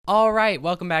All right,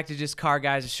 welcome back to Just Car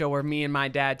Guys, a show where me and my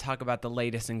dad talk about the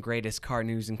latest and greatest car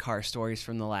news and car stories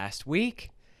from the last week.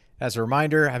 As a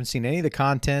reminder, I haven't seen any of the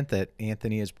content that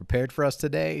Anthony has prepared for us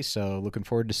today, so looking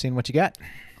forward to seeing what you got.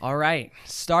 All right,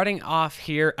 starting off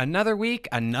here, another week,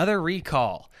 another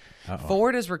recall.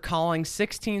 Ford is recalling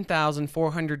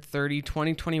 16,430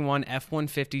 2021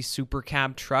 F-150 Super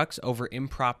Cab trucks over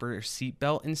improper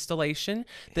seatbelt installation.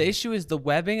 The issue is the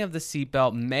webbing of the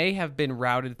seatbelt may have been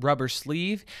routed rubber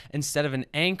sleeve instead of an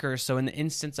anchor, so in the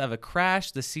instance of a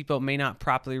crash, the seatbelt may not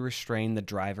properly restrain the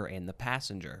driver and the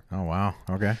passenger. Oh, wow.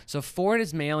 Okay. So Ford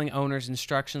is mailing owners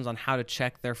instructions on how to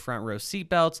check their front row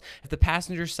seatbelts. If the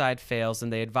passenger side fails,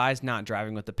 then they advise not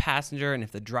driving with the passenger, and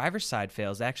if the driver's side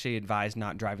fails, they actually advise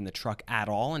not driving the truck at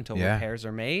all until repairs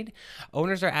are made.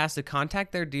 Owners are asked to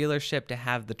contact their dealership to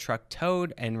have the truck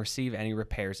towed and receive any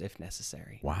repairs if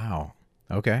necessary. Wow.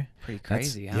 Okay. Pretty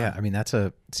crazy, huh? Yeah, I mean,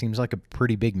 seems like a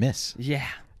pretty big miss. Yeah.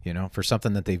 You know, for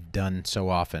something that they've done so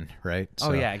often, right?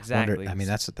 Oh, yeah, exactly.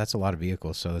 That's a lot of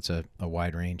vehicles, so it's a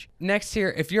wide range. Next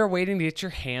here, if you're waiting to get your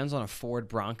hands on a Ford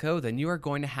Bronco, then you are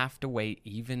going to have to wait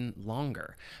even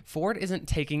longer. Ford isn't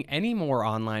taking any more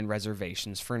online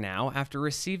reservations for now. After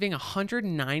receiving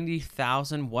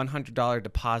 $190,100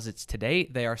 deposits to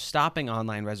date, they are stopping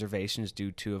online reservations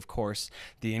due to, of course,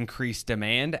 the increased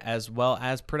demand as well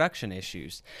as production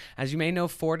issues. As you may know,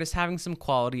 Ford is having some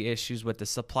quality issues with the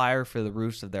supplier for the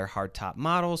roofs of their hardtop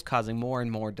models, causing more and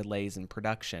more delays in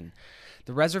production.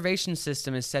 The reservation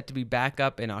system is set to be back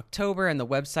up in October, and the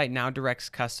website now directs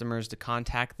customers to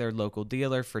contact their local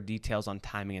dealer for details on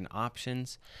timing and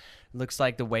options. Looks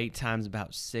like the wait time is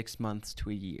about 6 months to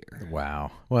a year.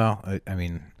 Wow. Well, I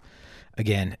mean,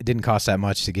 again, it didn't cost that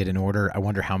much to get an order. I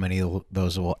wonder how many of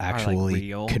those will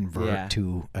actually convert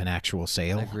to an actual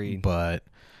sale. Agreed. But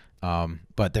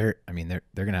they're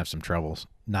gonna have some troubles,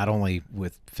 not only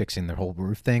with fixing the whole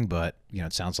roof thing, but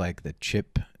it sounds like the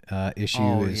chip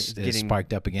issue is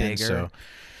spiked up again. Bigger.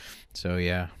 So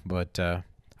yeah, but I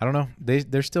don't know.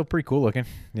 They're still pretty cool looking.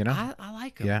 I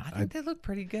like them. Yeah, I think they look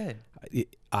pretty good.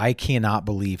 I cannot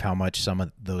believe how much some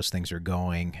of those things are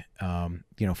going.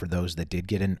 For those that did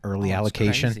get an early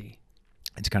allocation, crazy.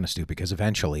 It's kind of stupid because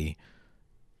eventually,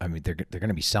 I mean, they're going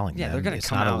to be selling them. They're going to It's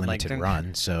come not out a limited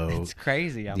run, so it's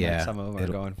crazy how much some of them are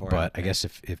going for. But I guess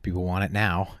if people want it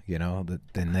now,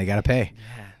 then they got to pay.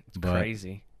 Yeah, it's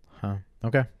crazy. Huh.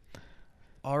 Okay.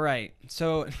 All right.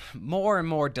 So more and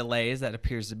more delays. That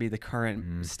appears to be the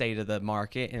current state of the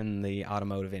market in the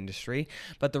automotive industry.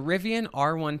 But the Rivian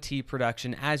R1T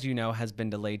production, as you know, has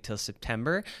been delayed till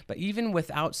September. But even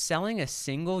without selling a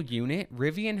single unit,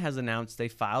 Rivian has announced they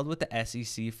filed with the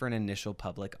SEC for an initial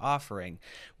public offering.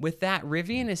 With that,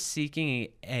 Rivian is seeking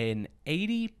an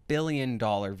 $80 billion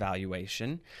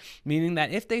valuation, meaning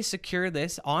that if they secure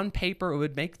this, on paper, it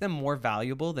would make them more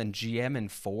valuable than GM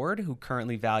and Ford, who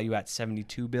currently value at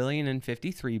 $72 billion and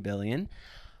 $53 billion.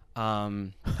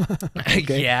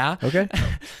 Okay. Yeah. Okay.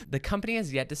 The company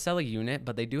has yet to sell a unit,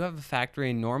 but they do have a factory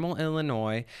in Normal,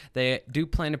 Illinois. They do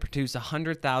plan to produce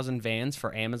 100,000 vans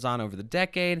for Amazon over the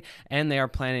decade, and they are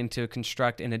planning to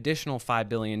construct an additional $5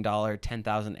 billion,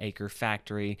 10,000-acre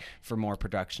factory for more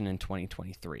production in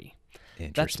 2023.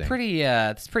 That's pretty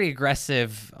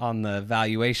aggressive on the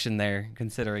valuation there,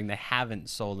 considering they haven't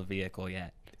sold a vehicle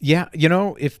yet. Yeah,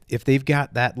 if they've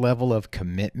got that level of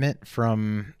commitment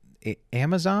from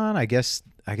Amazon, I guess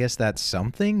that's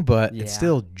something, but it's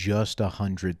still just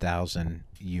 100,000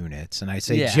 units, and I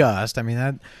say just. I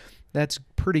mean that's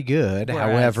pretty good.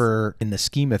 However, in the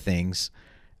scheme of things,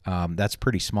 that's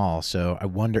pretty small. So I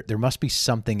wonder, there must be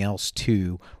something else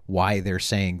to why they're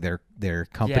saying their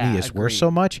company is worth so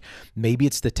much. Maybe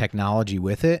it's the technology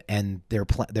with it, and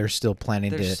they're still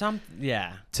planning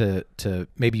to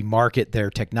maybe market their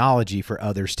technology for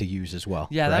others to use as well.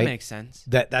 Yeah, right? that makes sense.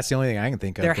 That's the only thing I can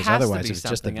think of. There because has otherwise to be it's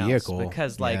just the something vehicle. else,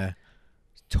 because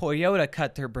Toyota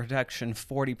cut their production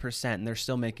 40%, and they're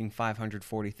still making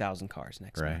 540,000 cars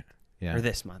next month. Yeah. Or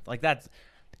this month. Like that's.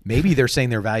 Maybe they're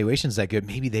saying their valuation's that good.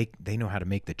 Maybe they know how to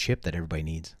make the chip that everybody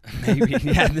needs. Maybe,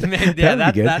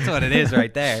 that's what it is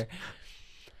right there.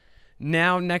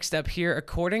 Now, next up here,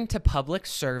 according to public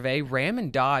survey, Ram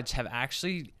and Dodge have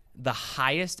actually the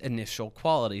highest initial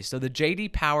quality. So the J.D.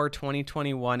 Power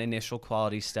 2021 initial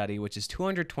quality study, which is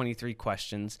 223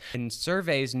 questions, and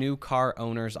surveys new car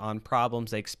owners on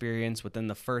problems they experience within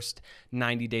the first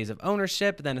 90 days of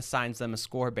ownership, then assigns them a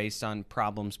score based on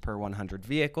problems per 100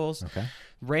 vehicles. Okay.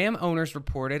 Ram owners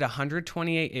reported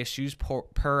 128 issues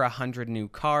per 100 new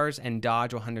cars, and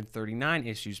Dodge 139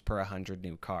 issues per 100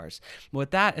 new cars.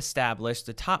 With that established,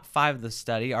 the top 5 of the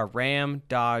study are Ram,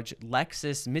 Dodge,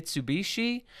 Lexus,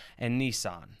 Mitsubishi, and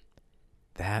Nissan.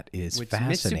 That is which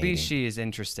fascinating. Mitsubishi is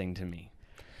interesting to me.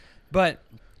 But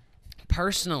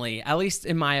personally, at least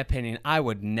in my opinion, I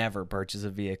would never purchase a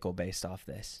vehicle based off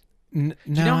this. No.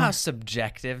 Do you know how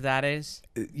subjective that is?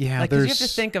 Yeah, Like, 'cause you have to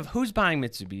think of who's buying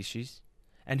Mitsubishis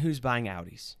and who's buying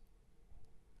Audis.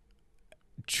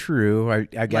 True.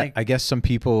 I guess some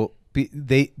people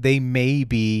they may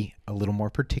be a little more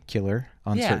particular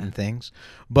on certain things,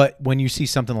 but when you see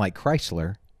something like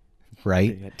Chrysler,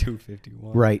 right? At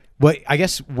 251. Right. But I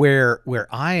guess where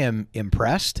I am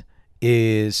impressed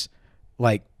is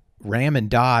like Ram and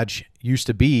Dodge used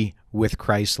to be with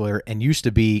Chrysler and used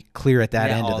to be clear at that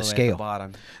end of the scale.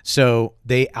 Bottom. So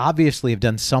they obviously have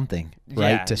done something, right,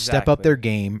 Yeah, to step up their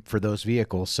game for those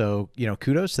vehicles. So,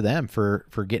 kudos to them for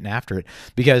getting after it.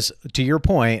 Because to your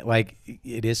point, like,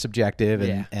 it is subjective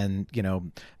and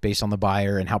based on the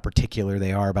buyer and how particular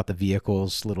they are about the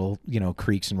vehicle's little,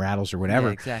 creaks and rattles or whatever.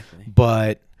 Yeah, exactly.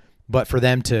 But for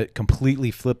them to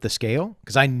completely flip the scale,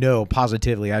 because I know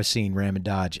positively I've seen Ram and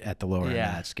Dodge at the lower end of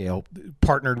that scale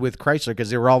partnered with Chrysler because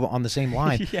they were all on the same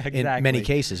line in many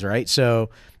cases, right? So,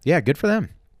 yeah, good for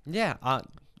them. Yeah,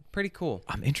 pretty cool.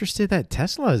 I'm interested that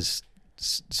Tesla's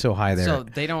so high there. So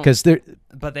they don't,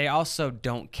 but they also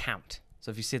don't count. So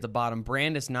if you see at the bottom,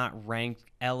 brand is not ranked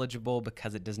eligible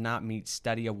because it does not meet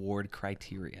study award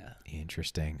criteria.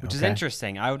 Interesting. Which is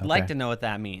interesting. I would like to know what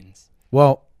that means.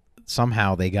 Well,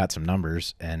 somehow they got some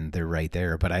numbers and they're right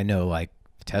there. But I know like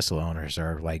Tesla owners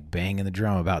are like banging the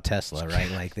drum about Tesla,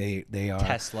 right? Like they are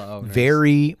Tesla owners.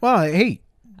 Very well. Hey,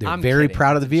 they're very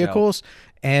proud of the vehicles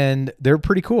and they're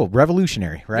pretty cool,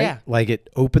 revolutionary, right? Yeah. Like it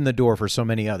opened the door for so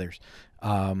many others.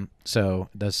 So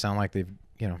it does sound like they've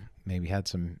maybe had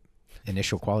some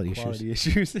initial quality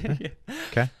issues.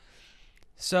 Okay.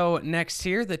 So next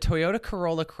here, the Toyota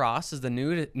Corolla Cross is the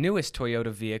newest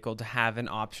Toyota vehicle to have an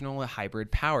optional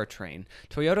hybrid powertrain.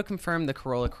 Toyota confirmed the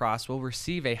Corolla Cross will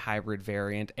receive a hybrid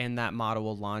variant, and that model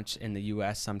will launch in the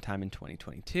U.S. sometime in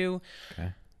 2022.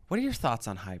 Okay. What are your thoughts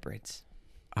on hybrids?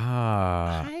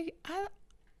 I'm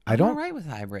I'm all right with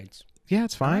hybrids. Yeah,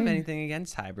 it's fine. I don't have anything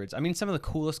against hybrids. I mean, some of the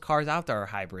coolest cars out there are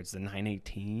hybrids. The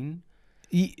 918.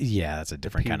 Yeah, that's a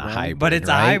different kind of hybrid, but it's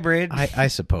right? a hybrid. I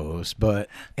suppose. But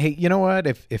hey, you know what?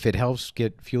 If it helps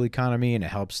get fuel economy and it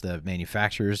helps the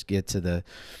manufacturers get to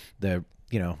the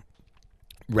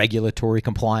regulatory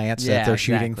compliance that they're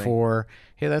shooting for,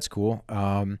 hey, that's cool.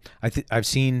 I've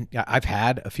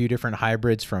had a few different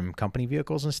hybrids from company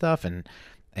vehicles and stuff, and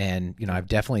I've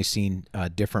definitely seen a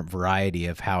different variety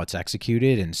of how it's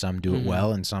executed, and some do it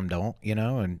well and some don't.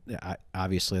 And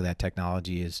obviously that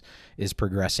technology is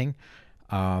progressing.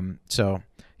 So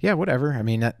yeah, whatever. I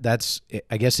mean, that's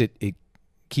I guess it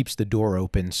keeps the door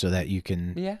open so that you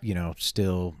can,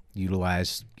 still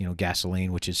utilize,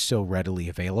 gasoline, which is so readily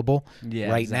available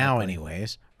now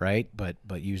anyways. Right. But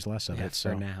use less of it.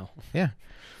 So for now.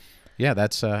 Yeah.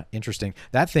 That's, interesting.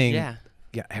 That thing. Yeah.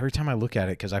 Yeah. Every time I look at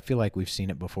it, cause I feel like we've seen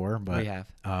it before, but we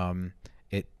have.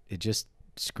 It just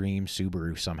screams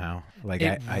Subaru somehow. Like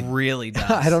it really does.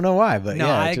 I don't know why, but no,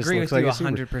 yeah, I it just agree with looks you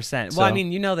like 100%. So, well, I mean,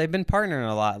 they've been partnering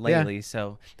a lot lately.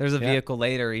 So there's a vehicle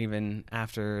later, even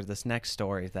after this next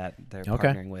story, that they're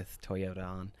partnering with Toyota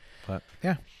on. But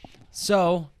yeah.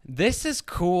 So this is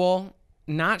cool.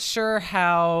 Not sure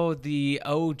how the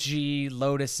OG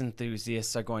Lotus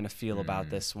enthusiasts are going to feel about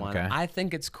this one. Okay. I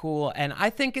think it's cool, and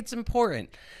I think it's important.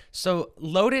 So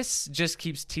Lotus just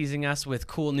keeps teasing us with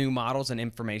cool new models and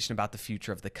information about the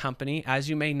future of the company. As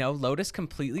you may know, Lotus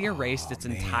completely erased its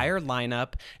entire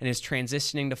lineup and is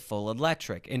transitioning to full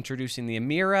electric, introducing the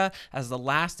Emira as the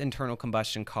last internal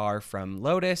combustion car from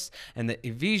Lotus and the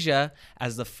Evija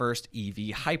as the first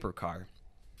EV hypercar.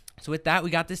 So with that, we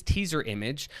got this teaser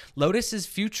image. Lotus's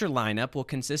future lineup will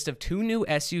consist of 2 new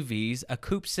SUVs, a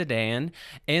coupe sedan,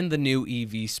 and the new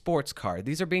EV sports car.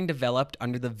 These are being developed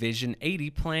under the Vision 80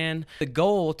 plan, the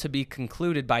goal to be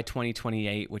concluded by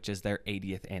 2028, which is their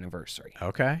 80th anniversary.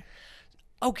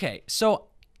 Okay, so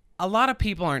a lot of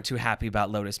people aren't too happy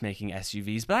about Lotus making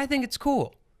SUVs, but I think it's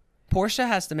cool. Porsche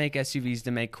has to make SUVs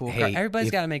to make cool cars. Everybody's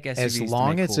got to make SUVs as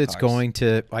long as it's going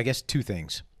to, I guess, 2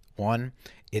 things. One,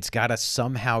 it's got to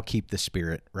somehow keep the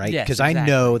spirit, right? Yes, because I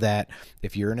know that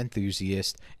if you're an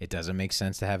enthusiast, it doesn't make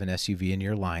sense to have an SUV in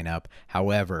your lineup.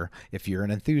 However, if you're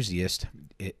an enthusiast,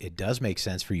 it does make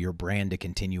sense for your brand to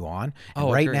continue on.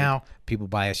 And right now, people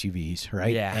buy SUVs,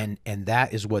 right? Yeah. And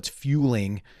that is what's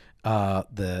fueling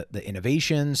the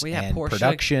innovations and Porsche,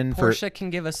 production. Porsche can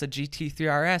give us a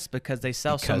GT3 RS because they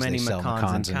sell so many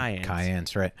Macans and Cayennes.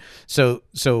 Cayennes, right?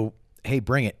 So hey,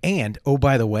 bring it. And oh,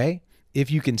 by the way, if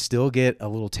you can still get a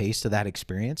little taste of that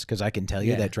experience, because I can tell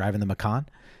you that driving the Macan,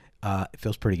 It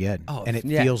feels pretty good, and it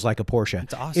yeah. feels like a Porsche.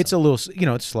 It's awesome. It's a little,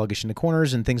 it's sluggish in the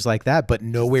corners and things like that, but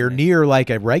nowhere near like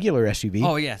a regular SUV.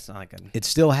 Oh yes, like it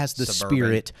still has the Suburban.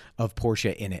 spirit of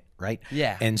Porsche in it, right?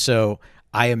 Yeah. And so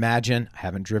I imagine, I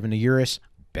haven't driven a Urus,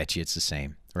 bet you it's the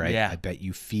same, right? Yeah. I bet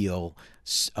you feel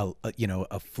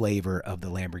a flavor of the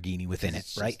Lamborghini within it,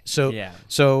 right? yeah.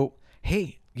 So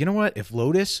hey, you know what? If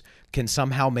Lotus can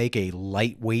somehow make a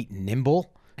lightweight,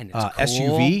 nimble and it's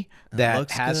cool, SUV that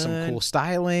has good. some cool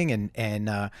styling,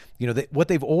 and what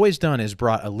they've always done is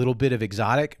brought a little bit of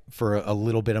exotic for a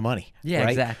little bit of money. Yeah, right?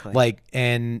 exactly. Like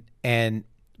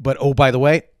but oh, by the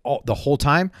way, the whole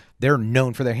time they're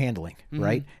known for their handling,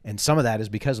 right? And some of that is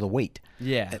because of the weight.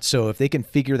 Yeah. So if they can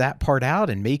figure that part out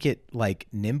and make it like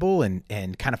nimble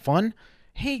and kind of fun,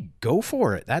 hey, go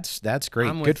for it. That's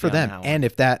great. Good for them. And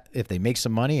if they make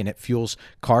some money and it fuels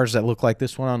cars that look like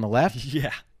this one on the left,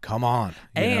 yeah, come on.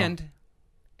 And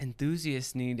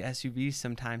enthusiasts need SUVs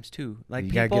sometimes too. Like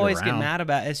You people always get mad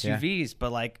about SUVs, Yeah.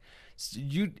 but like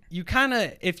you kind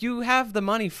of, if you have the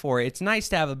money for it, it's nice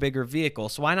to have a bigger vehicle.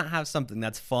 So why not have something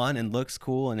that's fun and looks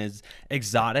cool and is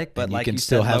exotic, but and like you can you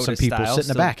still said, have Lotus some people style, sit in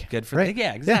the still back. Good for right?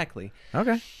 Yeah, exactly. Yeah.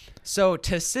 Okay. So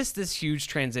to assist this huge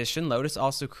transition, Lotus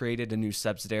also created a new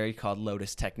subsidiary called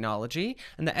Lotus Technology,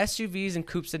 and the SUVs and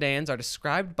coupe sedans are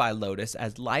described by Lotus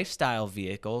as lifestyle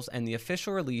vehicles, and the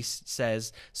official release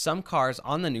says some cars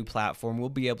on the new platform will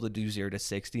be able to do 0 to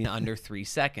 60 in under 3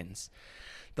 seconds.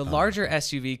 The larger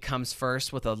SUV comes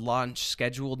first with a launch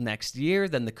scheduled next year,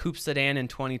 then the coupe sedan in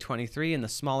 2023, and the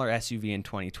smaller SUV in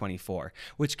 2024,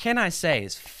 which can I say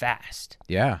is fast.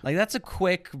 Yeah. Like that's a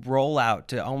quick rollout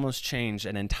to almost change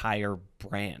an entire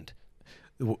brand.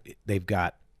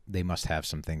 They must have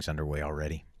some things underway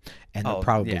already. And they're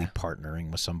probably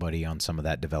partnering with somebody on some of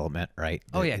that development, right?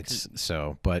 Oh yeah.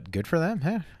 But good for them.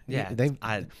 Huh? Yeah. They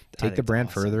take the brand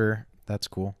further. That's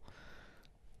cool.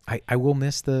 I will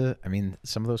miss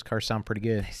some of those cars sound pretty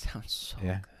good. They sound so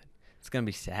good. It's going to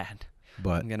be sad.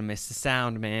 But I'm going to miss the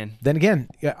sound, man. Then again,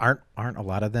 aren't a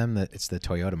lot of them that it's the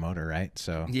Toyota motor, right?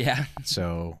 So yeah.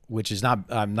 So which is not,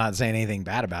 I'm not saying anything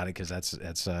bad about it, because that's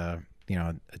it's a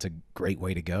great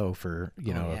way to go for,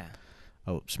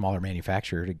 a smaller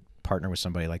manufacturer to partner with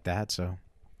somebody like that. So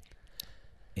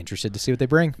interested to see what they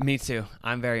bring. Me too.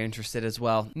 I'm very interested as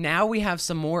well. Now we have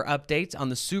some more updates on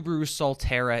the Subaru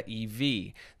Solterra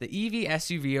EV. The EV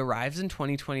SUV arrives in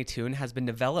 2022 and has been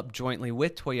developed jointly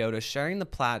with Toyota, sharing the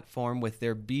platform with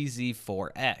their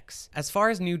BZ4X. As far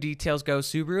as new details go,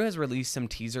 Subaru has released some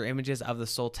teaser images of the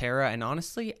Solterra, and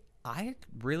honestly, I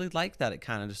really like that it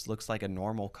kind of just looks like a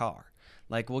normal car.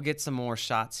 Like, we'll get some more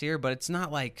shots here, but it's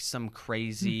not like some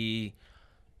crazy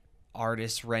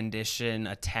artist rendition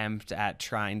attempt at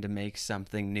trying to make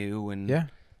something new and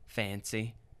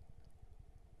fancy.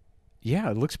 Yeah,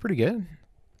 it looks pretty good.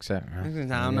 Except I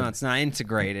don't know, it's not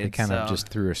integrated. They kind of just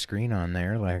threw a screen on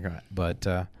there, but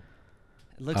it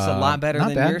looks a lot better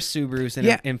than your Subaru's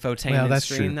infotainment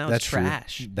screen. True. That was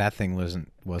trash. True. That thing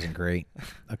wasn't great.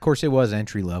 Of course, it was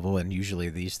entry level, and usually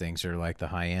these things are like the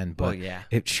high end. But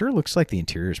it sure looks like the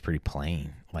interior is pretty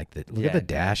plain. Like look at the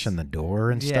dash and the door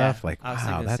and stuff. Like,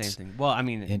 wow, that's the same thing. Well, I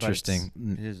mean, interesting.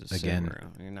 It is a Again,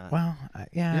 Subaru. You're not. Well,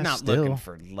 you're not looking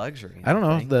for luxury. I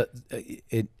don't know.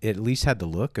 It at least had the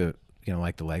look of,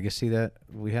 like the Legacy that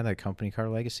we had, that company car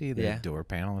Legacy, the door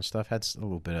panel and stuff had a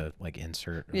little bit of like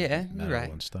insert metal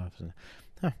and stuff.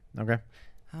 Okay.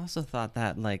 I also thought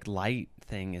that like light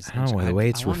thing is. I don't know, the way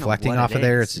it's reflecting off of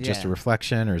there, it's just a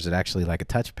reflection, or is it actually like a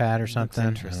touchpad or something?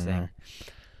 Interesting.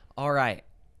 All right.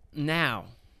 Now,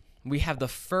 we have the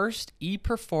first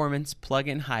e-performance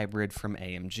plug-in hybrid from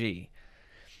AMG.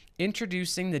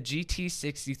 Introducing the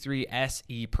GT63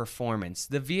 SE Performance.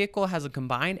 The vehicle has a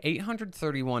combined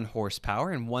 831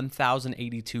 horsepower and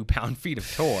 1,082 pound-feet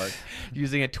of torque,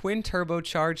 using a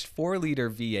twin-turbocharged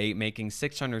 4-liter V8 making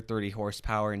 630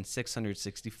 horsepower and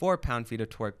 664 pound-feet of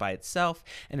torque by itself,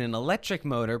 and an electric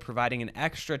motor providing an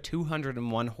extra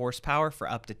 201 horsepower for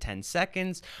up to 10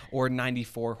 seconds or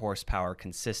 94 horsepower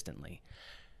consistently.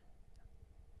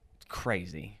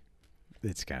 Crazy.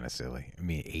 It's kind of silly. I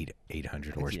mean,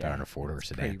 800 horsepower in a 4-door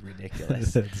sedan. Pretty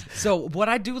ridiculous. So what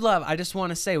I do love, I just want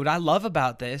to say, what I love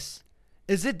about this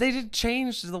is that they didn't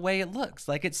change the way it looks.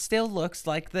 Like, it still looks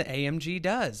like the AMG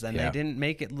does, and they didn't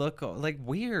make it look like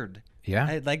weird.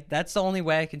 Yeah. That's the only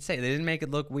way I can say it. They didn't make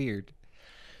it look weird.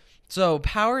 So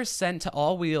power is sent to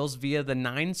all wheels via the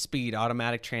 9-speed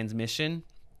automatic transmission,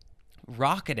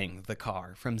 rocketing the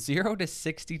car from 0 to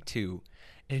 62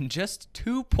 in just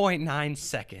 2.9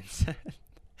 seconds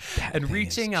and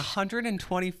reaching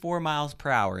 124 miles per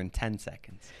hour in 10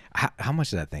 seconds. How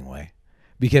much does that thing weigh?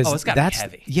 Because it's got to be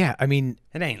heavy. Yeah, I mean,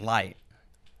 it ain't light.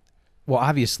 Well,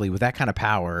 obviously, with that kind of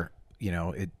power,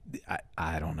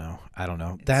 I don't know.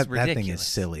 That thing is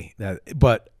silly.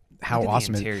 But how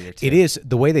awesome it is.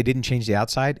 The way they didn't change the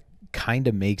outside kind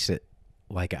of makes it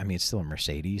like, I mean, it's still a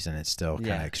Mercedes and it's still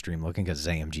kind of extreme looking because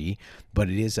it's AMG, but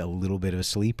it is a little bit of a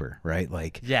sleeper, right?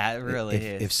 Like, yeah, it really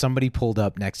is. If somebody pulled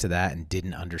up next to that and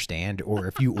didn't understand, or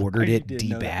if you ordered it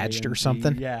debadged or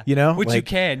something, which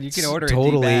like, you can order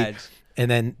totally, it debadged. And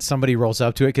then somebody rolls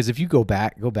up to it, because if you go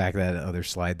back that other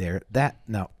slide there,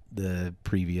 the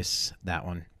previous, that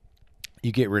one,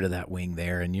 you get rid of that wing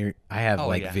there, and I have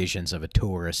visions of a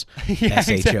Taurus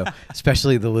SHO,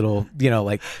 especially the little,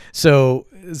 like, so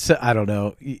I don't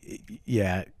know.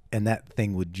 Yeah. And that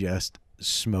thing would just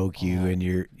smoke you and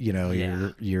your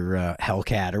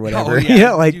Hellcat or whatever.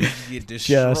 Like you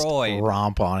just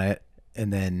romp on it.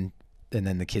 And then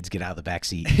the kids get out of the back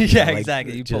seat.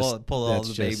 Exactly. You pull all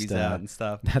the babies out and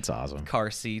stuff. That's awesome. Car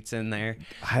seats in there.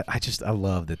 I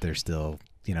love that they're still,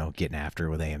 getting after it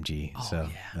with AMG.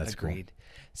 That's agreed. Cool.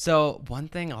 So one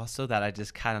thing also that I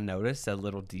just kind of noticed, a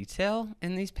little detail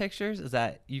in these pictures, is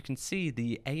that you can see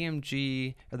the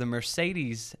AMG or the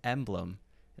Mercedes emblem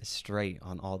is straight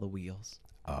on all the wheels.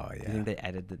 Oh yeah. I think they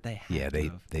edited that.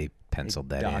 They penciled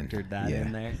that in. Doctored that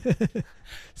in there.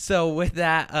 So with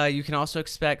that, you can also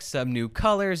expect some new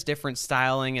colors, different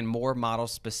styling, and more new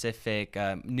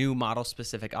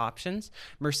model-specific options.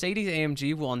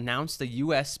 Mercedes-AMG will announce the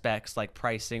U.S. specs like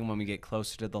pricing when we get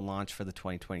closer to the launch for the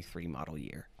 2023 model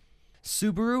year.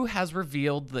 Subaru has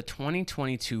revealed the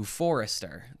 2022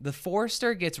 Forester. The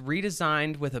Forester gets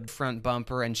redesigned with a front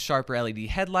bumper and sharper LED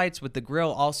headlights, with the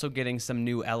grille also getting some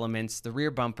new elements. The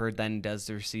rear bumper then does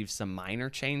receive some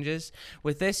minor changes.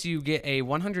 With this, you get a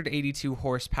 182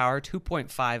 horsepower,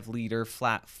 2.5-liter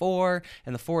flat 4,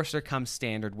 and the Forester comes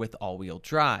standard with all-wheel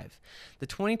drive. The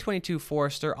 2022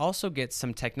 Forester also gets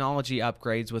some technology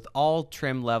upgrades, with all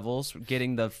trim levels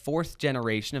getting the 4th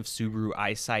generation of Subaru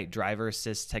EyeSight driver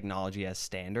assist technology as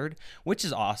standard, which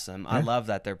is awesome. I love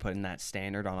that they're putting that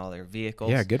standard on all their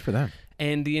vehicles. Yeah, good for them.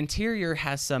 And the interior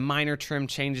has some minor trim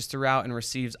changes throughout and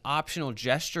receives optional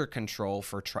gesture control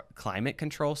for climate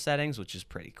control settings, which is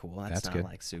pretty cool. That's not good.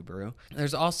 Like Subaru.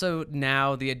 There's also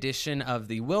now the addition of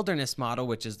the Wilderness model,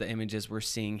 which is the images we're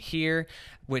seeing here,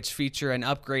 which feature an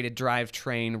upgraded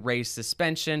drivetrain raised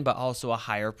suspension, but also a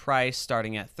higher price,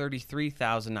 starting at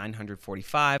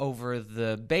 $33,945 over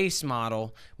the base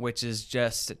model, which is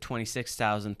just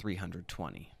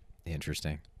 $26,320.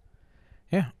 Interesting.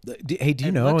 Yeah. Hey, do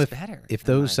you know if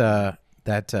those what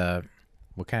did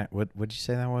you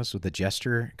say that was with the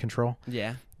gesture control?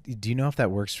 Yeah. Do you know if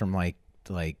that works from like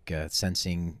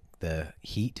sensing the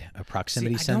heat, a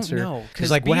proximity sensor? I don't know. Because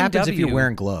like, what happens if you're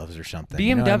wearing gloves or something?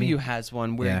 BMW has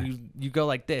one where you go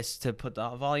like this to put the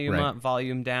volume up,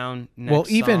 volume down.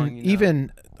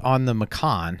 Even on the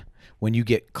Macan, when you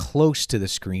get close to the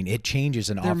screen, it changes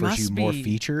and offers you more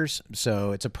features.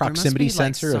 So it's a proximity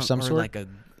sensor of some sort. Like a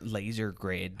laser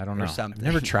grid. I don't know. Or something. I've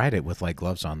never tried it with like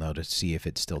gloves on though to see if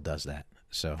it still does that.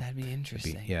 So that'd be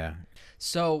interesting. Yeah.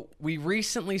 So we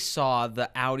recently saw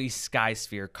the Audi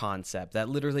Skysphere concept that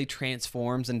literally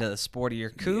transforms into the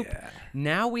sportier coupe. Yeah.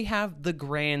 Now we have the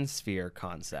Grand Sphere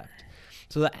concept.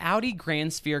 So the Audi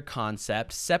Grand Sphere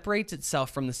concept separates itself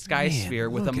from the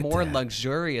Skysphere with a more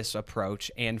luxurious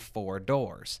approach and 4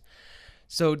 doors.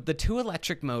 So the 2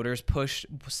 electric motors push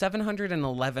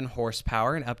 711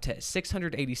 horsepower and up to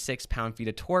 686 pound-feet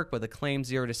of torque, with a claimed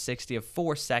 0 to 60 of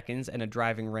 4 seconds and a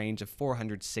driving range of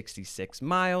 466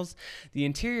 miles. The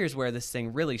interior is where this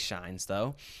thing really shines,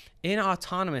 though. In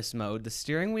autonomous mode, the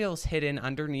steering wheel is hidden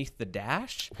underneath the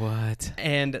dash. What?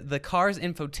 And the car's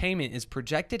infotainment is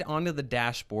projected onto the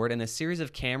dashboard, and a series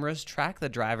of cameras track the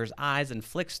driver's eyes and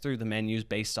flicks through the menus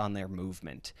based on their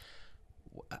movement.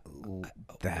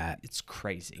 It's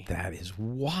crazy. That is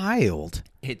wild.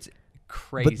 It's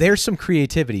crazy. But there's some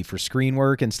creativity for screen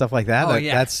work and stuff like that.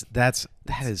 That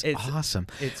is awesome.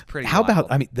 It's pretty How wild.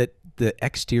 about, I mean, the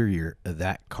exterior of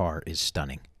that car is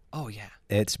stunning. Oh yeah.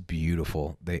 It's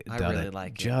beautiful. I really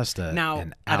like it. Now,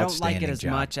 I don't like it as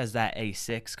job. much as that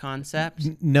A6 concept.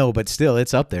 No, but still,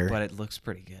 it's up there. But it looks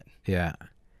pretty good. Yeah.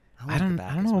 I don't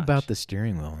know about the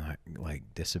steering wheel like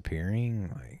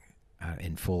disappearing, like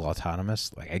in full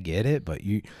autonomous. Like, I get it, but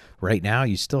right now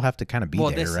you still have to kind of be there,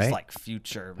 right? Well, this is like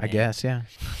future, man. I guess, yeah.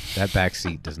 That back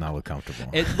seat does not look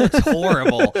comfortable. It looks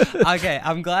horrible. Okay,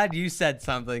 I'm glad you said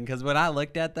something, because when I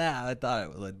looked at that, I thought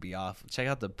it would be awful. Check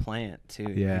out the plant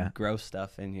too. Yeah. You grow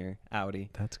stuff in here, Audi.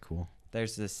 That's cool.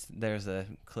 There's a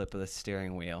clip of the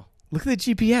steering wheel. Look at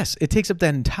the GPS. It takes up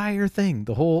that entire thing,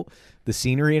 the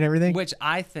scenery and everything. Which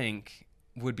I think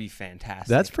would be fantastic.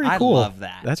 That's pretty cool. I love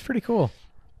that. That's pretty cool.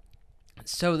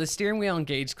 So the steering wheel and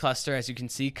gauge cluster, as you can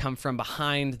see, come from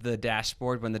behind the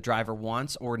dashboard when the driver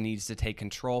wants or needs to take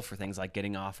control for things like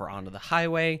getting off or onto the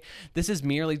highway. This is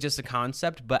merely just a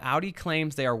concept, but Audi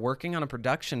claims they are working on a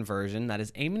production version that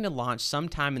is aiming to launch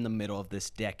sometime in the middle of this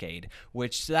decade,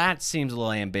 which that seems a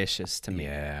little ambitious to me.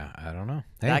 Yeah, I don't know.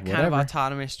 Hey, that kind whatever. of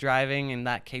autonomous driving and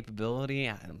that capability,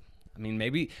 I mean,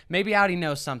 maybe Audi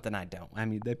knows something I don't. I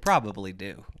mean, they probably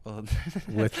do.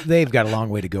 They've got a long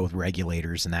way to go with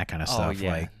regulators and that kind of stuff.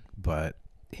 Yeah. Like, but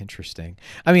interesting.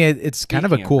 I mean, it's kind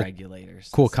of a cool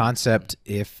concept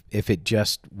if it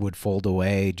just would fold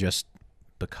away just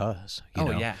because. You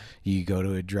know? Yeah. You go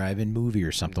to a drive-in movie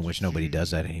or something, which nobody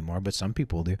does that anymore, but some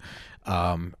people do.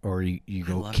 Or you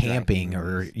go camping,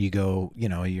 or you go. You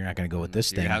know, you're not going to go with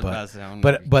this thing,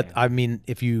 but I mean,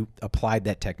 if you applied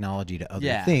that technology to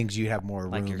other things, you'd have more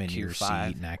room in your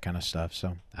seat and that kind of stuff.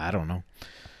 So I don't know.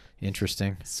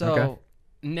 Interesting. So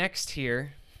next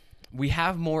here, we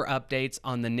have more updates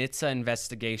on the NHTSA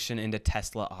investigation into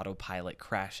Tesla autopilot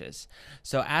crashes.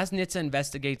 So as NHTSA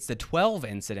investigates the 12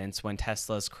 incidents when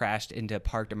Teslas crashed into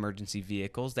parked emergency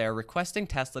vehicles, they are requesting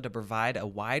Tesla to provide a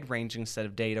wide-ranging set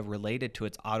of data related to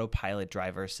its autopilot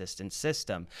driver assistance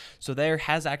system. So there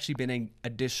has actually been an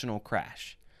additional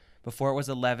crash. Before it was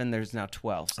 11, there's now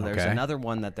 12. So there's another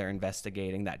one that they're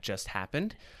investigating that just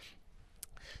happened.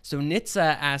 So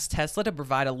NHTSA asked Tesla to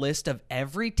provide a list of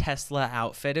every Tesla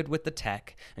outfitted with the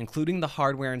tech, including the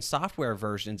hardware and software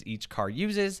versions each car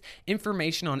uses,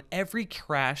 information on every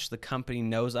crash the company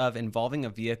knows of involving a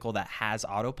vehicle that has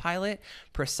autopilot,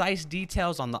 precise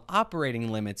details on the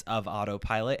operating limits of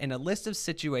autopilot, and a list of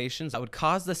situations that would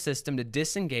cause the system to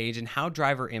disengage and how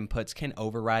driver inputs can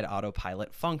override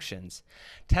autopilot functions.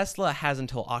 Tesla has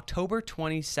until October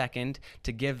 22nd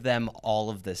to give them all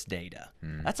of this data.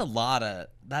 That's a lot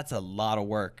of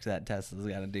work that Tesla's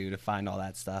got to do to find all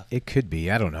that stuff. It could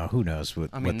be. I don't know. Who knows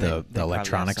with the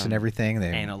electronics and everything.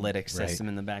 Analytics system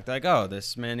in the back. They're like, oh,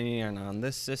 this many are on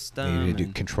this system. Maybe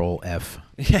do Control F.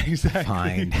 Yeah, exactly.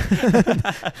 Find.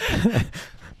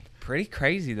 Pretty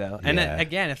crazy though. And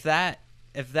again, if that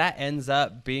ends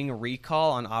up being a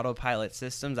recall on autopilot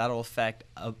systems, that'll affect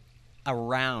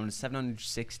around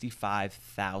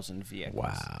 765,000 vehicles.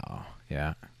 Wow.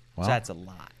 Yeah. Well, so that's a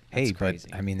lot. That's crazy.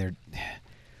 But I mean,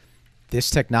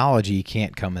 this technology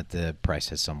can't come at the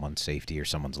price of someone's safety or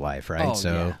someone's life, right?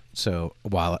 So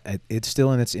while it's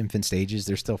still in its infant stages,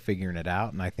 they're still figuring it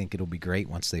out, and I think it'll be great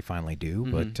once they finally do.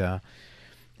 But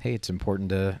hey, it's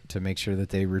important to make sure that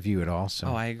they review it all.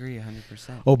 So. I agree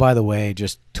 100%. Oh, by the way,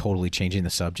 just totally changing the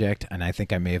subject, and I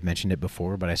think I may have mentioned it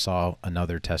before, but I saw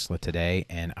another Tesla today,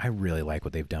 and I really like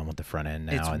what they've done with the front end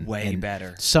now. It's way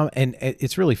better. And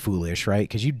it's really foolish, right?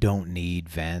 Because you don't need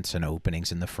vents and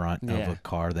openings in the front of a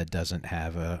car that doesn't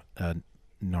have a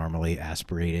normally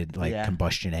aspirated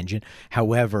combustion engine.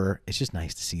 However, it's just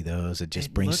nice to see those. It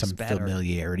just brings some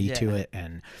familiarity to it,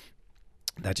 and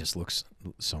that just looks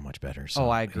so much better. So,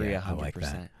 I agree 100%. I like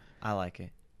that. I like it.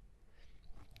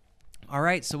 All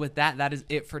right, so with that is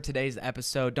it for today's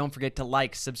episode. Don't forget to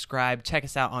like, subscribe, check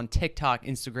us out on TikTok,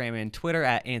 Instagram, and Twitter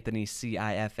at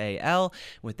AnthonyCIFAL.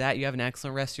 With that, you have an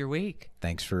excellent rest of your week.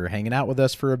 Thanks for hanging out with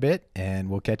us for a bit, and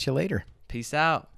we'll catch you later. Peace out.